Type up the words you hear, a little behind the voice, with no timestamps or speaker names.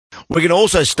We can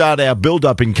also start our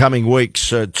build-up in coming weeks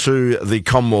to the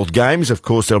Commonwealth Games. Of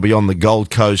course, they'll be on the Gold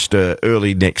Coast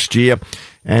early next year.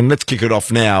 And let's kick it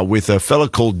off now with a fella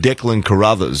called Declan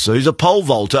Carruthers. So he's a pole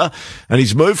vaulter, and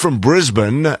he's moved from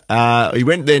Brisbane. He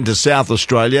went then to South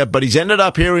Australia, but he's ended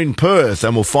up here in Perth,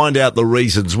 and we'll find out the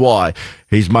reasons why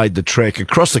he's made the trek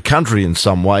across the country in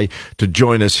some way to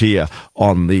join us here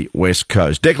on the West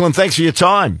Coast. Declan, thanks for your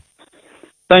time.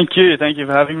 Thank you. Thank you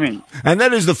for having me. And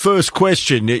that is the first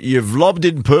question. You've lobbed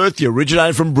in Perth. You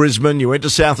originated from Brisbane. You went to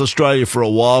South Australia for a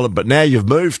while, but now you've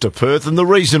moved to Perth, and the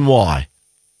reason why?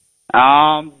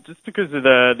 Just because of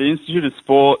the Institute of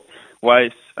Sport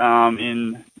waste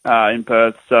in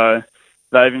Perth. So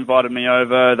they've invited me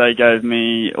over. They gave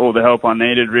me all the help I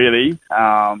needed, really.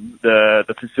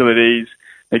 The facilities,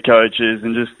 the coaches,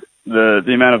 and just the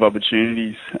amount of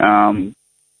opportunities that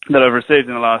I've received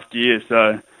in the last year.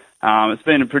 So it's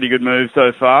been a pretty good move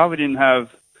so far. We didn't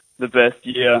have the best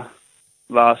year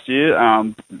last year,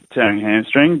 tearing a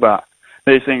hamstring, but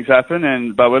these things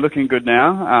happen, but we're looking good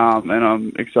now, and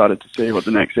I'm excited to see what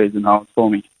the next season holds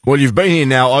for me. Well, you've been here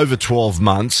now over 12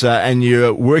 months, and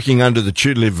you're working under the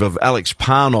tutelage of Alex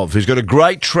Parnov, who's got a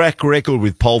great track record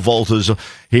with pole vaulters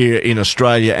here in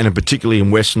Australia, and particularly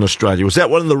in Western Australia. Was that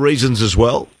one of the reasons as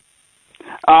well?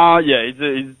 Yeah,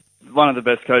 he's one of the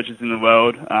best coaches in the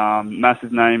world,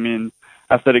 massive name in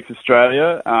Athletics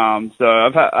Australia. So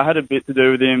I had a bit to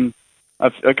do with him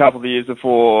a couple of years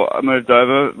before I moved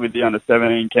over with the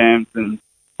under-17 camps and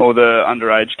all the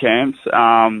underage camps.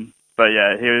 But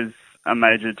yeah, he was a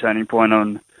major turning point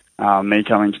on me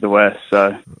coming to the West.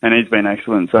 And he's been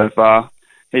excellent so far.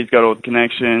 He's got all the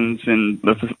connections, and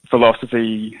the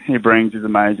philosophy he brings is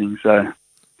amazing. So,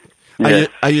 yeah.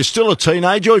 Are you still a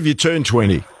teenager, or have you turned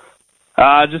 20?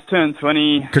 I just turned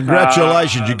 20.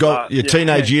 Congratulations! You got your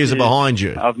teenage years are behind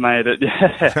you. I've made it.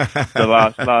 Yeah, the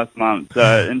last month.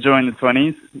 So enjoying the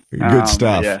 20s. Good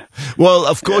stuff. Yeah. Well,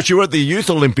 of course, you were at the Youth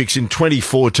Olympics in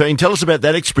 2014. Tell us about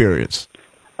that experience.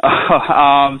 So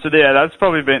yeah, that's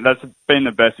been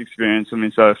the best experience for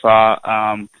me so far.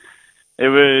 It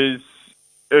was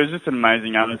just an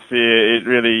amazing atmosphere. It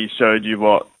really showed you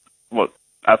what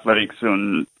athletics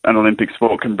and an Olympic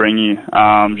sport can bring you.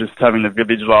 Just having the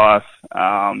village life,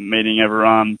 meeting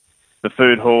everyone, the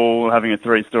food hall, having a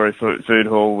 3-story food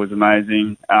hall was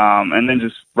amazing. And then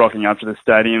just rocking up to the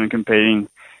stadium and competing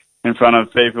in front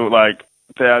of people, like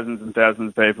thousands and thousands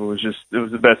of people, it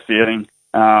was the best feeling.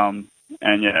 And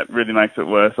yeah, it really makes it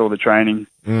worth all the training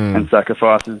and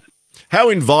sacrifices. How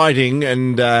inviting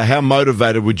and how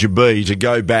motivated would you be to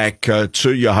go back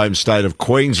to your home state of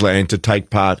Queensland to take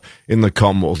part in the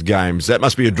Commonwealth Games? That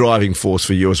must be a driving force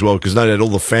for you as well, because no doubt all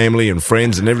the family and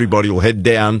friends and everybody will head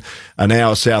down an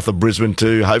hour south of Brisbane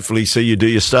to hopefully see you do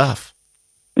your stuff.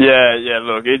 Yeah.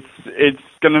 Look, it's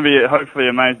going to be hopefully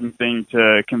an amazing thing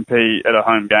to compete at a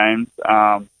home games.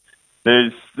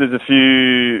 There's a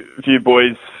few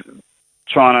boys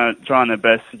trying their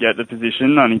best to get the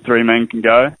position. Only 3 men can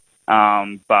go.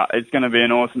 But it's going to be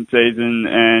an awesome season,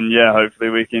 and yeah, hopefully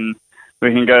we can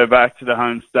go back to the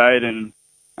home state and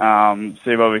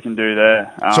see what we can do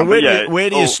there. So where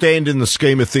do you stand in the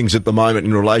scheme of things at the moment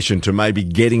in relation to maybe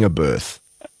getting a berth?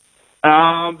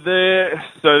 So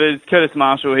there's Curtis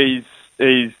Marshall.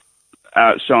 He's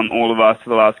outshone all of us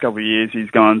for the last couple of years.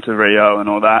 He's gone to Rio and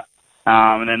all that.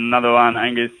 And then another one,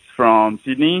 Angus from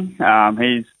Sydney.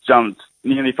 He's jumped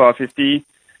nearly 550.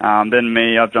 Then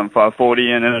me, I've jumped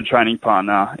 540, and then a training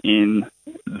partner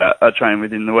that I train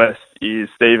with in the West is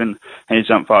Stephen. He's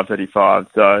jumped 535.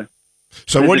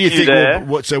 So what do you think?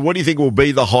 What do you think will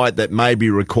be the height that may be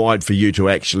required for you to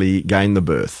actually gain the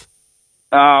berth?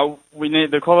 We need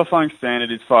the qualifying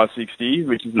standard is 560,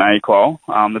 which is an A qual.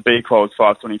 The B qual is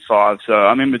 525. So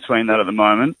I'm in between that at the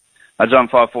moment. I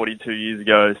jumped 540 2 years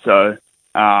ago. So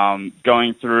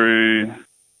going through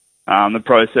the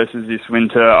processes this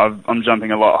winter, I'm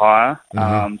jumping a lot higher.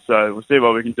 Mm-hmm. So we'll see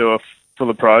what we can do a full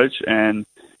approach, and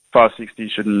 560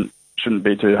 shouldn't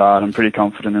be too hard. I'm pretty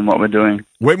confident in what we're doing.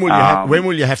 When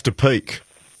will you have to peak?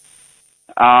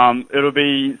 It'll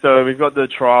be we've got the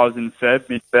trials in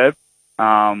mid-Feb.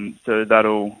 So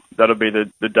that'll be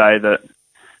the day that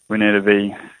we need to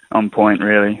be on point,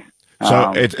 really.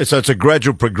 So it's a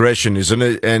gradual progression, isn't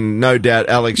it? And no doubt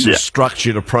Alex has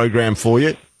structured a program for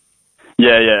you.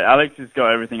 Yeah. Alex has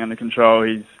got everything under control.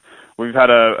 We've had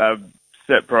a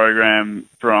set program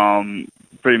from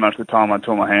pretty much the time I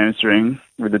tore my hamstring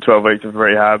with the 12 weeks of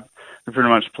rehab. We pretty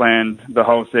much planned the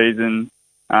whole season,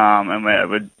 and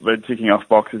we're ticking off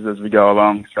boxes as we go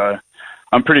along. So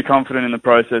I'm pretty confident in the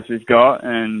process we've got,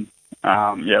 and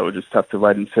we'll just have to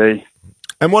wait and see.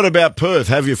 And what about Perth?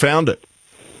 Have you found it?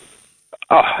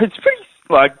 Oh, it's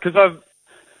because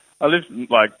I lived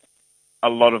like a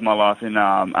lot of my life in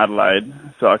Adelaide,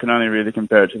 so I can only really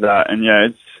compare it to that. And yeah,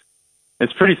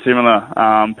 it's pretty similar.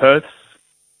 Perth's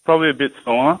probably a bit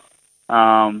smaller,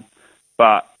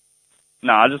 but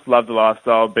no, I just love the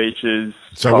lifestyle, beaches.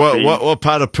 So coffee. what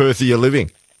part of Perth are you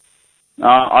living?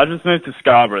 I just moved to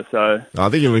Scarborough, so I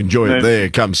think you'll enjoy it there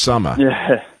come summer.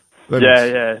 Yeah,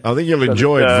 yeah. I think you'll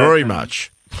enjoy it very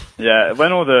much. Yeah,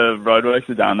 when all the roadworks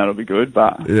are done, that'll be good.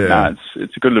 But no,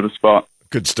 it's a good little spot.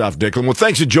 Good stuff, Declan. Well,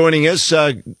 thanks for joining us.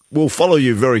 We'll follow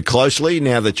you very closely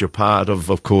now that you're part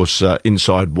of course,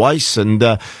 Inside Waste. And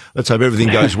let's hope everything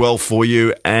goes well for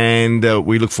you. And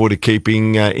we look forward to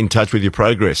keeping in touch with your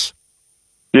progress.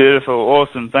 Beautiful.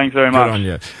 Awesome. Thanks very much. Good on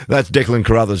you. That's Declan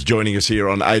Carruthers joining us here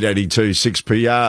on 882 6PR.